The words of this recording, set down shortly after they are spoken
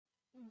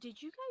Did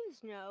you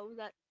guys know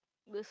that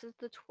this is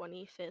the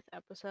 25th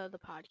episode of the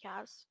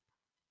podcast?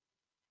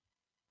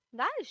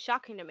 That is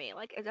shocking to me.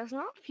 Like, it does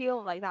not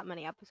feel like that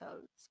many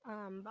episodes.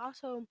 But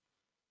also,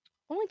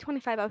 only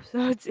 25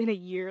 episodes in a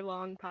year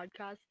long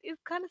podcast is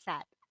kind of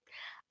sad.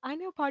 I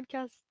know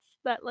podcasts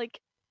that, like,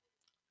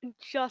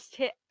 just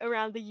hit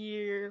around the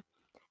year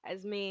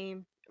as me,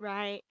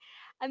 right?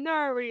 And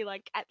they're already,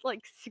 like, at,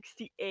 like,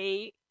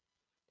 68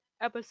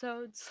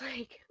 episodes.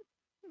 Like,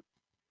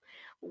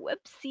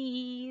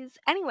 whoopsies.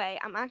 Anyway,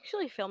 I'm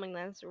actually filming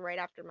this right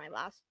after my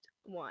last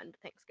one,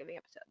 Thanksgiving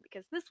episode,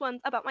 because this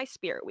one's about my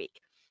Spirit Week,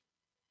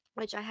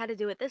 which I had to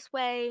do it this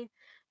way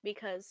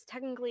because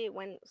technically it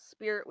went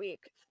Spirit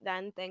Week,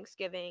 then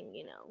Thanksgiving,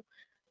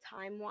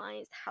 time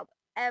wise.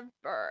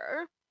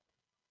 However,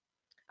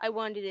 I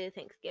wanted to do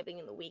Thanksgiving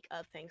in the week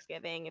of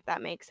Thanksgiving, if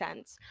that makes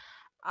sense.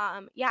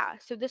 Yeah,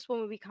 so this one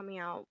will be coming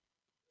out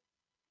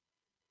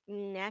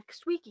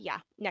next week. Yeah,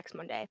 next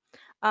Monday.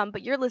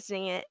 But you're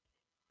listening it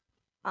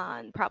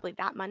on probably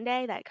that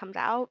Monday that it comes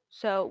out.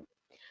 So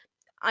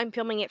I'm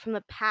filming it from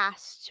the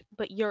past,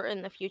 but you're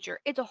in the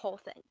future. It's a whole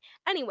thing.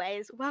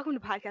 Anyways, welcome to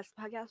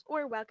podcast,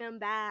 or welcome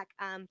back.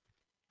 I'm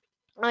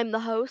the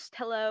host.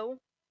 Hello,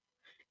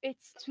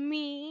 it's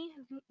me,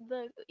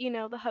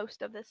 the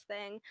host of this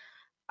thing.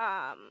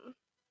 Um,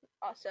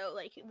 Also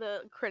like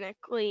the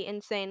critically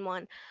insane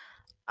one.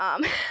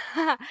 Um,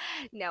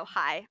 no,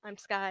 hi, I'm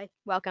Sky.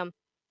 Welcome.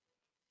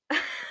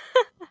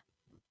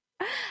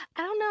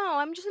 I don't know.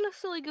 I'm just in a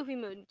silly, goofy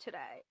mood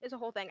today. It's a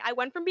whole thing. I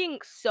went from being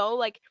so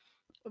like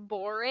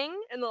boring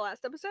in the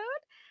last episode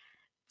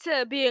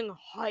to being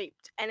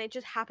hyped, and it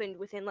just happened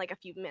within like a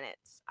few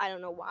minutes. I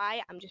don't know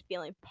why. I'm just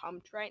feeling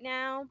pumped right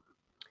now.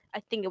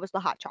 I think it was the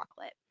hot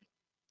chocolate.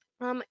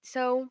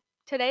 So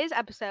today's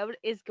episode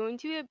is going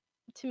to be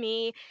to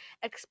me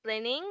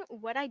explaining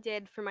what I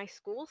did for my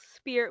school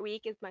Spirit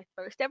Week. It's my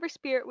first ever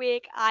Spirit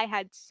Week. I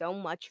had so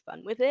much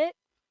fun with it.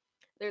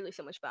 Literally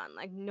so much fun.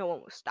 Like no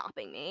one was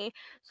stopping me.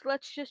 So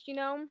let's just,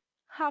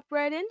 hop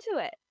right into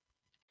it.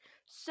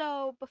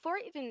 So before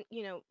I even,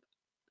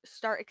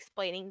 start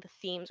explaining the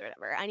themes or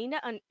whatever,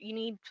 you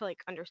need to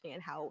like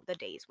understand how the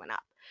days went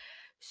up.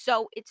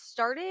 So it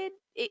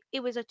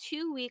was a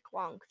 2 week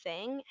long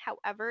thing.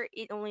 However,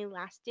 it only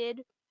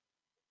lasted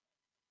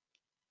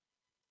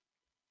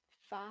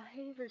 5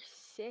 or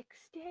 6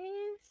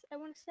 days, I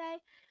want to say.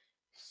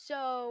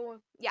 So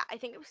yeah, I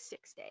think it was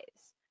 6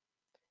 days.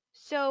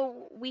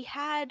 So we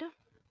had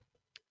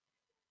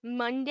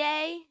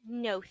Monday,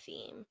 no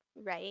theme,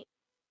 right?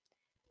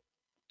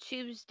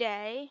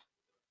 Tuesday,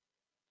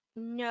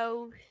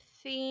 no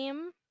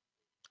theme.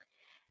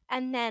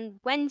 And then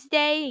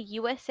Wednesday,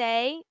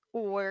 USA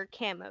or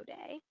Camo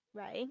Day,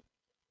 right?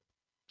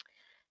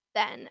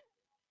 Then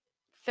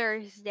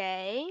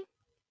Thursday,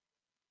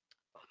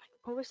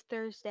 what was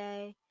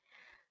Thursday?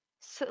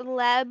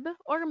 Celeb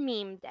or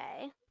Meme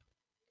Day.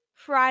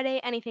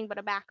 Friday, anything but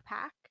a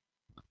backpack.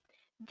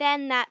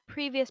 Then that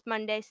previous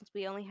Monday, since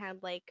we only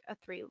had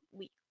 3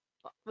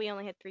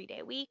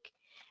 day week,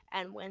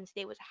 and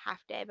Wednesday was a half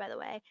day, by the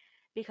way,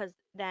 because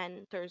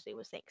then Thursday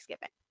was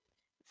Thanksgiving.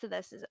 So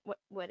this is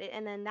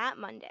and then that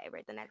Monday,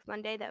 right, the next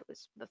Monday, that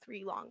was the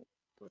 3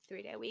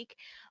 day week,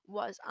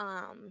 was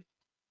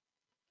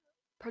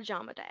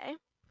pajama day.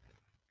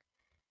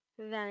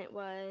 Then it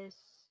was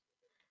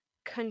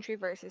country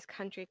versus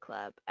country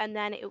club, and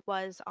then it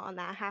was on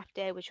that half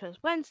day, which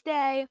was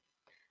Wednesday,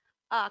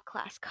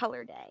 class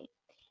color day.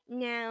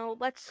 Now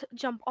let's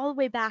jump all the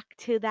way back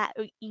to that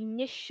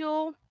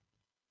initial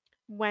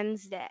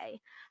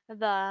Wednesday,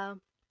 the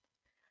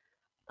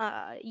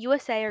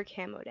USA or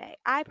Camo Day.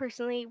 I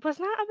personally was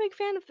not a big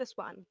fan of this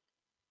one.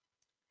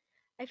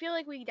 I feel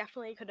like we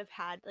definitely could have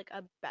had like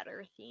a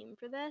better theme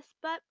for this,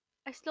 but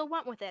I still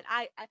went with it.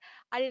 I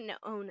didn't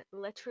own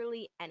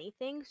literally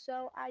anything,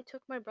 so I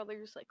took my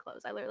brother's like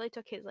clothes. I literally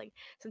took his, like,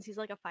 since he's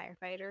like a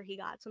firefighter, he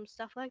got some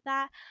stuff like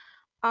that.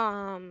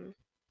 Um,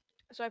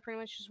 so I pretty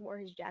much just wore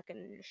his jacket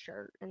and his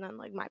shirt, and then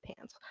like my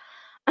pants,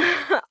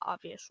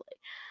 obviously.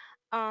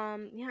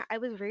 Yeah, I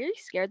was really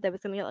scared that I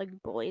was gonna get like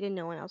bullied and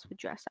no one else would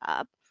dress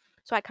up,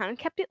 so I kind of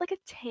kept it like a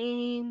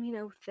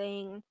tame,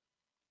 thing.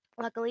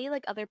 Luckily,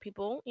 like, other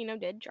people,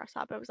 did dress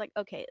up. I was like,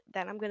 okay,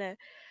 then I'm gonna,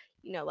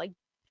 like,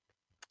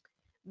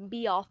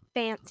 be all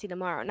fancy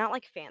tomorrow. Not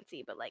like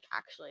fancy, but like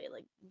actually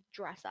like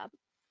dress up.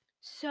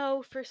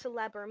 So for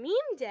Celeb or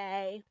Meme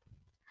Day,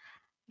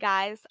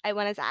 guys, I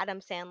went as Adam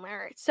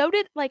Sandler. So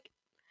did like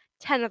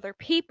 10 other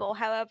people.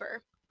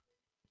 However,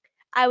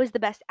 I was the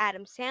best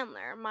Adam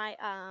Sandler. My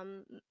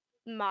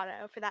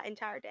motto for that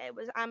entire day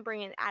was, I'm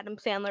bringing Adam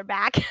Sandler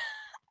back.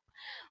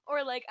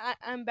 Or like,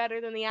 I'm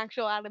better than the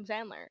actual Adam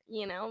Sandler,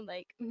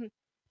 like,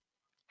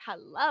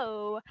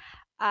 hello.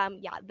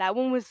 Yeah, that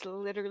one was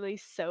literally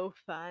so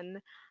fun.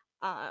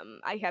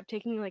 I kept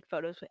taking like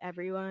photos with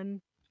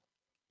everyone.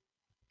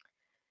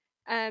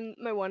 And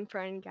my one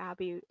friend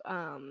Gabby,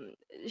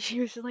 she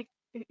was just like,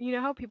 you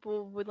know how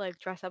people would like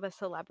dress up as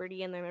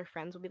celebrity and then their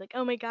friends would be like,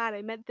 oh my god,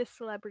 I met this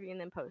celebrity, and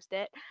then post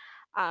it.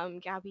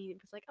 Gabby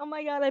was like, oh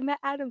my god, I met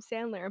Adam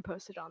Sandler, and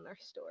posted on their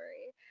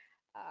story.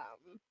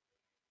 Um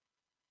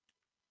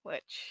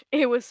which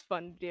it was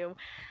fun to do.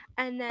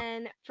 And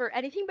then for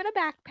anything but a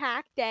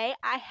backpack day,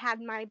 I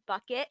had my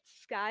bucket,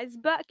 Sky's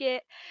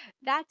bucket.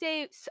 That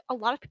day, a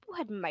lot of people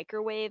had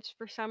microwaves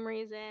for some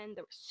reason.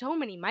 There were so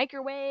many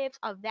microwaves,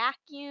 a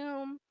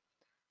vacuum.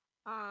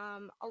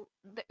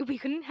 We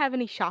couldn't have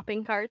any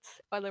shopping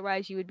carts,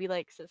 otherwise you would be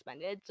like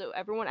suspended. So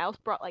everyone else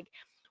brought like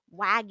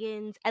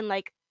wagons and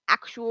like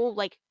actual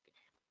like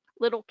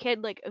little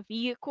kid like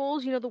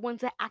vehicles, the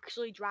ones that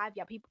actually drive.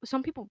 Yeah,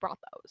 some people brought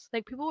those.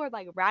 Like people were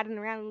like riding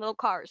around in little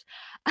cars.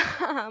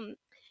 um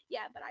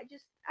yeah, but I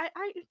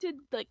did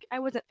like I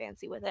wasn't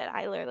fancy with it.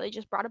 I literally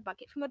just brought a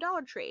bucket from the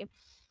Dollar Tree.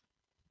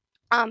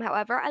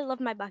 However, I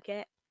love my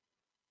bucket.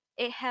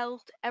 It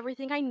held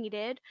everything I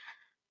needed.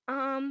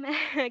 Um,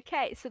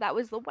 okay, so that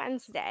was the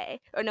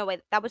Wednesday. Oh no, wait,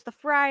 that was the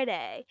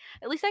Friday.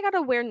 At least I got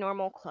to wear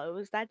normal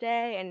clothes that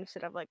day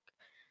instead of like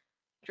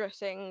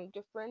dressing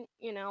different.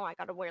 I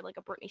got to wear like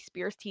a Britney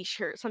Spears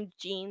t-shirt, some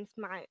jeans,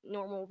 my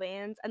normal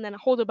Vans, and then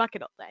hold a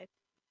bucket all day.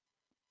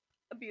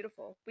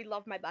 Beautiful. We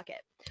love my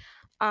bucket.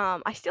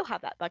 I still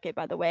have that bucket,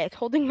 by the way. It's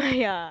holding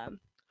my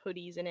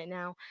hoodies in it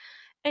now.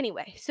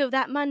 Anyway, so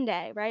that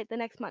Monday, right? The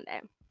next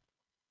Monday,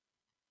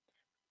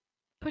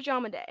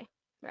 pajama day,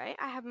 right?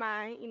 I have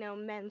my,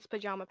 men's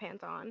pajama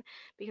pants on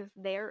because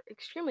they're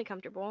extremely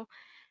comfortable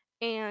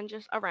and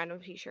just a random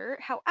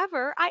t-shirt.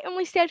 However, I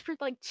only stayed for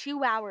like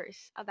 2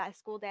 hours of that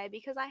school day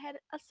because I had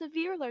a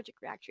severe allergic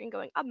reaction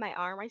going up my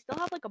arm. I still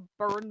have like a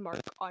burn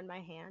mark on my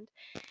hand.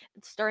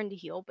 It's starting to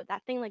heal, but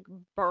that thing like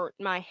burnt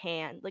my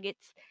hand. Like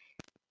it's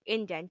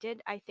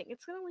indented. I think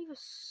it's gonna leave a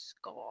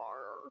scar.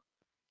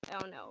 I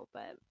don't know,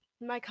 but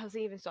my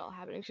cousin even saw it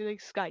happening. She's like,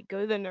 Sky,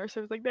 go to the nurse.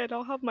 I was like, Dad,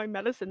 I'll have my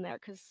medicine there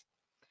because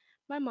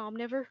my mom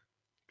never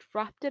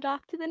dropped it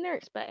off to the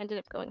nurse, but ended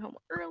up going home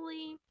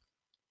early.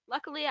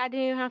 Luckily, I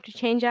didn't even have to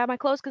change out my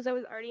clothes because I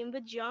was already in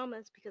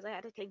pajamas because I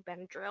had to take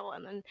Benadryl,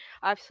 and then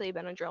obviously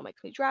Benadryl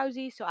makes me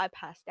drowsy, so I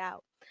passed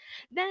out.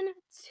 Then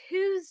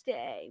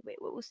Tuesday, wait,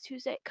 what was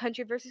Tuesday?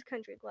 Country versus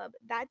Country Club.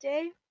 That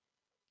day,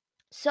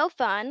 so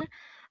fun.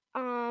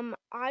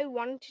 I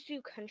wanted to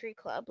do country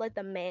club, like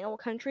the male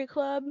country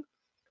club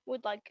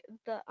with like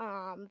the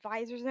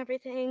visors and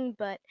everything,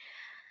 but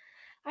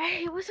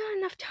it wasn't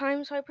enough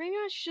time, so I pretty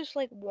much just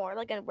like wore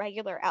like a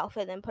regular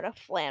outfit and put a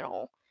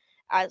flannel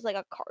as like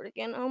a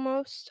cardigan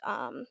almost.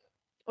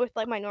 With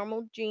like my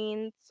normal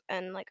jeans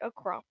and like a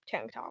crop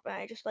tank top, and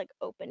I just like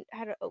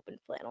had an open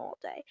flannel all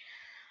day.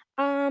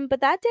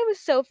 But that day was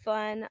so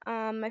fun.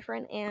 My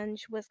friend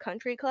Ange was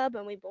country club,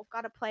 and we both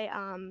got to play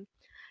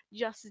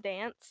Just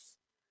Dance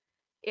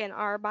in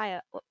our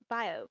bio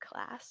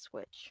class,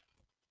 which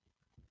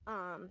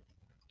um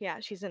yeah,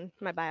 she's in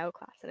my bio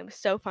class, and it was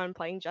so fun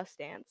playing Just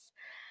Dance.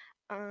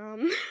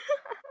 Um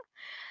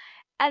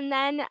and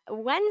then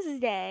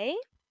Wednesday,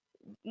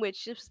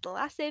 which is the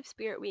last day of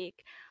Spirit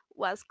Week,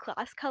 was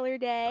class color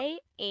day,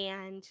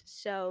 and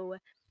so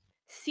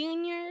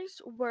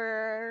seniors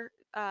were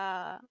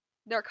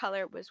their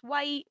color was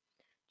white,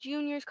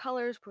 juniors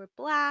colors were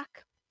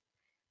black,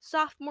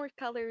 sophomore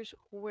colors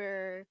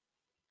were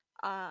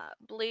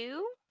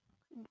blue,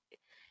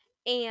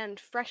 and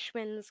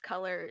freshmen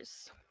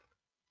colors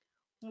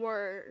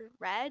were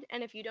red.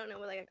 And if you don't know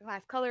what like a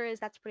class color is,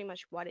 that's pretty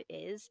much what it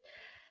is.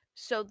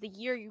 So the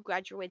year you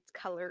graduate's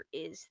color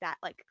is that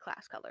like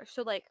class color.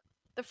 So like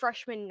the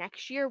freshman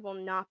next year will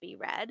not be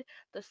red.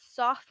 The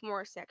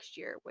sophomores next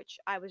year, which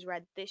I was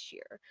red this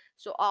year,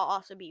 so I'll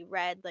also be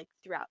red like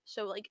throughout.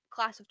 So like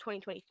class of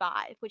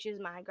 2025, which is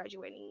my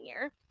graduating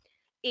year,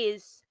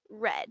 is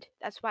red.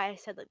 That's why I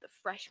said like the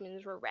freshmen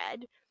were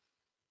red.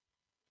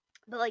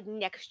 But like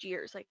next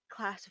year's like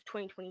class of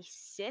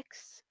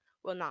 2026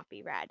 will not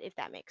be red, if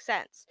that makes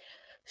sense.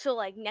 So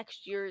like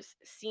next year's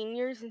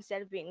seniors,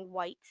 instead of being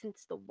white,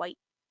 since the white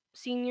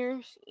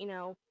seniors,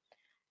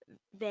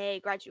 they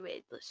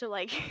graduated. So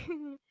like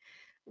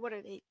what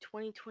are they,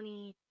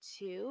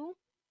 2022?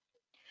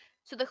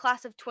 So the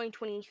class of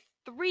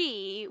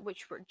 2023,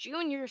 which were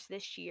juniors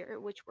this year,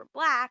 which were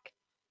black,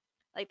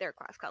 like their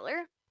class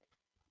color,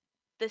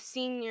 the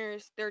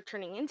seniors, they're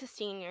turning into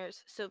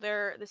seniors, so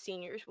the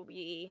seniors will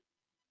be,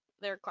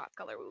 their class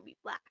color will be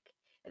black,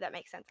 if that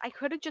makes sense. I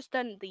could have just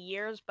done the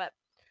years, but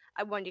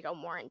I wanted to go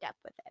more in depth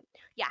with it.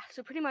 Yeah,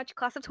 so pretty much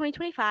class of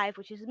 2025,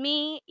 which is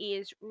me,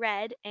 is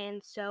red,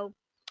 and so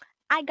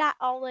I got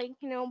all like,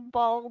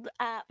 balled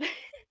up.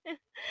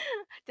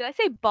 Did I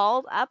say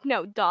balled up?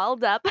 No,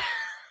 dolled up.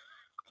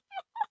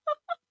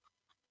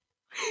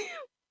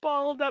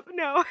 Balled up.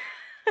 No.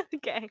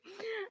 Okay.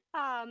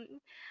 Um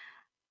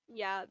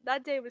yeah,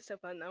 that day was so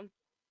fun though.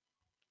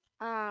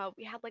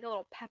 We had like a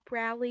little pep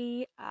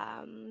rally.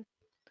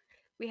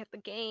 We had the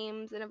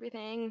games and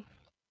everything.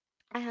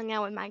 I hung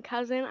out with my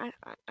cousin.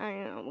 I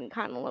know we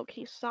kind of low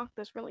key stalked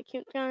this really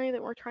cute guy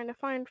that we're trying to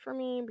find for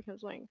me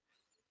because like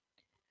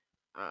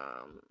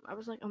I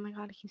was like, oh my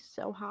god, he's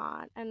so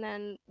hot. And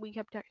then we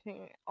kept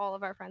texting all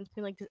of our friends,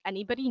 being like, does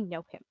anybody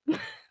know him?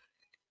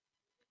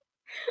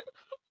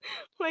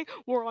 Like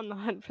we're on the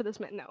hunt for this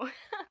man. No.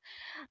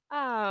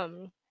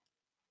 um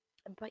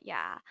But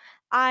yeah,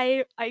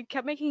 I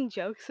kept making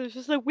jokes. It was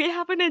just like we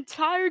have an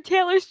entire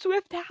Taylor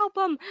Swift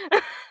album.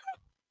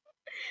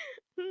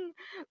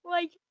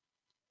 Like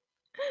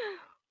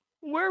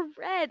we're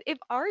Red. If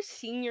our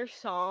senior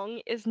song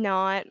is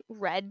not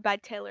Red by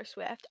Taylor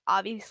Swift,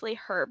 obviously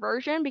her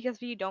version, because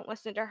if you don't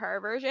listen to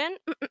her version,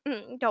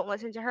 don't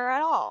listen to her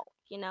at all,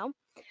 you know?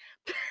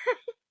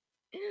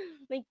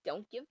 Like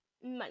don't give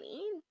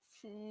money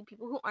to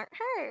people who aren't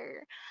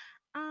her.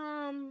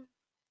 Um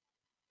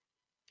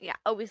yeah,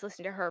 always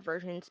listen to her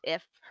versions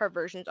if her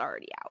version's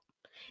already out.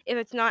 If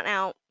it's not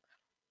out,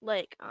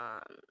 like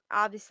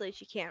obviously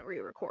she can't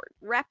re-record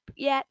Rep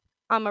yet.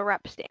 I'm a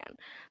Rep stan,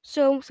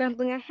 so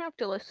something I have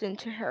to listen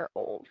to her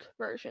old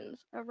versions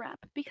of Rep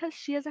because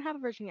she doesn't have a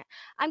version yet.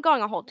 I'm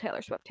going a whole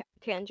Taylor Swift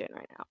tangent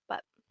right now,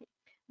 but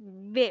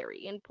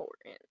very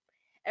important.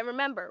 And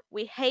remember,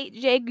 we hate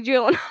Jake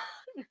Gyllenhaal.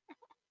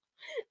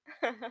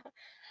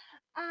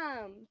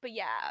 But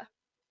yeah,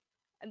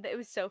 and it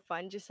was so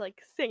fun just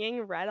like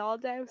singing Red all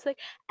day. I was like,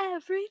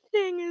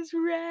 everything is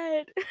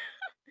red.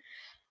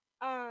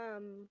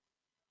 um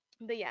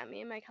But yeah, me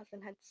and my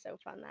cousin had so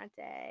fun that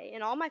day.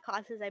 In all my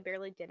classes, I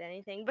barely did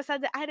anything.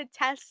 Besides, I had a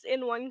test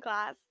in one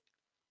class.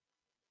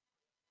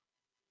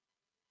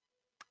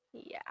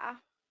 Yeah.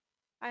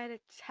 I had a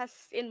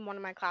test in one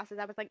of my classes.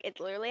 I was like, it's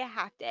literally a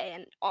half day,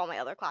 and all my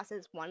other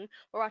classes, one,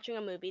 we're watching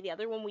a movie. The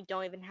other one, we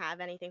don't even have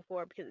anything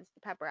for because it's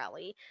the pep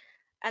rally.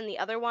 And the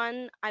other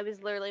one, I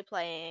was literally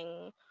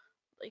playing,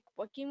 like,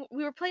 what game?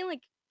 We were playing,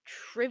 like,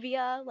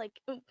 trivia, like,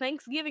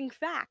 Thanksgiving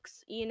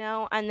facts,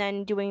 and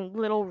then doing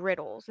little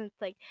riddles. And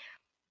it's like,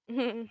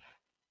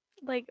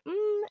 like,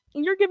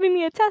 you're giving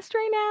me a test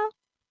right now?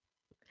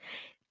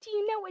 Do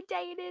you know what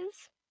day it is?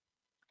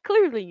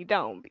 Clearly you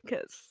don't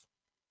because,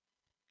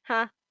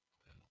 huh?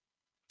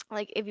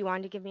 Like if you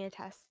wanted to give me a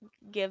test,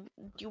 do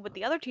what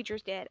the other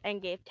teachers did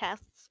and gave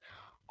tests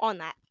on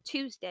that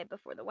Tuesday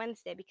before the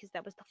Wednesday because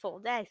that was the full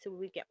day, so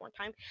we'd get more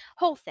time.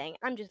 Whole thing.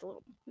 I'm just a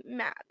little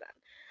mad then.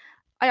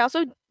 I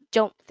also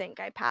don't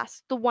think I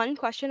passed. The one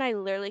question I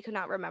literally could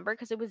not remember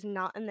because it was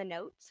not in the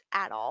notes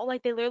at all.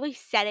 Like they literally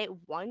said it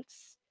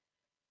once,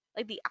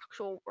 like the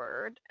actual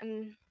word,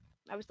 and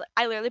I was like,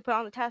 I literally put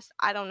on the test.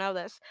 I don't know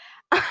this.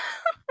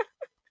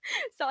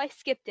 So I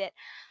skipped it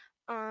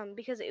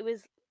because it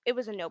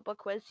was a notebook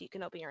quiz, so you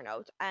can open your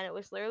notes, and it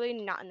was literally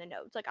not in the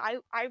notes. Like I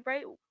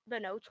write the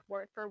notes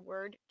word for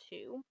word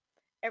too,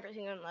 every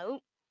single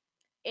note.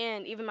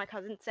 And even my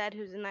cousin said,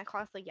 who's in that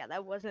class, like, yeah,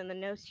 that wasn't in the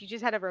notes. You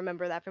just had to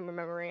remember that from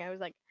remembering. I was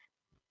like,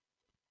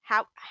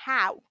 how,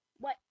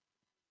 what?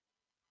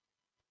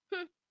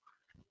 Hmm.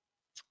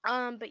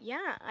 But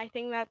yeah, I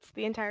think that's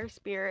the entire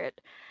spirit,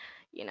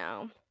 you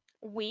know,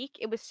 week.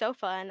 It was so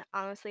fun.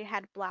 Honestly, I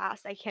had a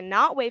blast. I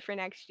cannot wait for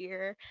next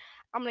year.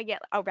 I'm gonna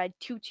get a red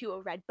tutu,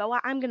 a red boa.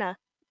 I'm gonna,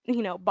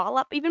 ball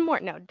up even more.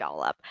 No,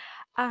 doll up.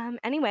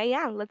 Anyway,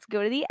 yeah, let's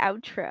go to the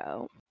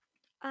outro.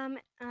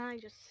 I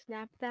just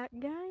snapped that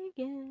guy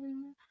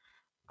again.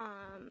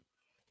 Um,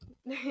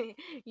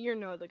 you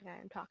know the guy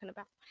I'm talking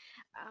about.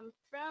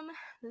 From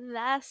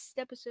last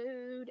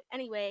episode.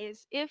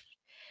 Anyways, if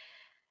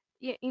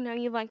you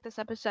like this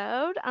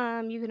episode,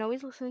 you can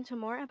always listen to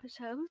more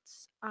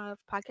episodes of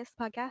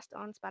podcast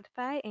on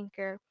Spotify,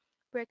 Anchor,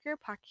 Breaker,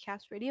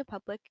 Podcast, Radio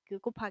Public,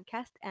 Google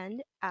Podcast,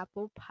 and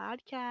Apple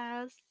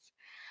Podcasts.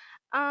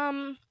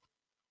 Um,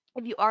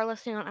 if you are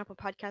listening on Apple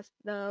Podcasts,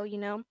 though,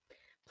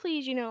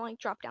 please, like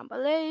drop down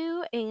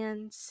below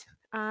and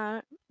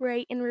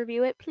rate and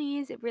review it,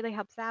 please. It really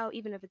helps out,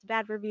 even if it's a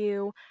bad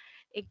review.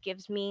 It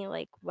gives me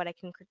like what I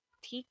can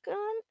critique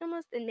on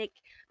almost and make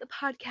the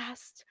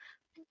podcast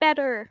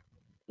better,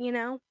 you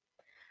know.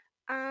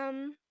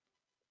 Um,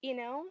 you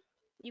know,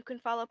 you can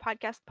follow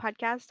podcast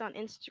on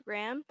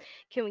Instagram.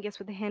 Can we guess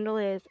what the handle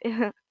is?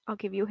 I'll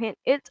give you a hint.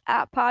 It's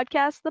at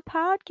podcast the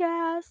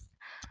podcast.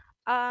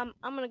 I'm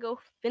gonna go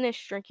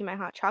finish drinking my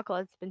hot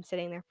chocolate. It's been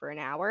sitting there for an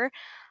hour.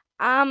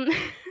 Um,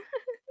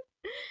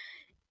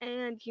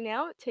 and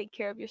take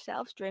care of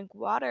yourselves. Drink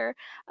water.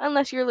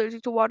 Unless you're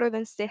allergic to water,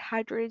 then stay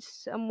hydrated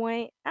some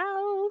way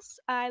else.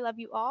 I love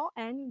you all,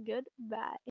 and goodbye.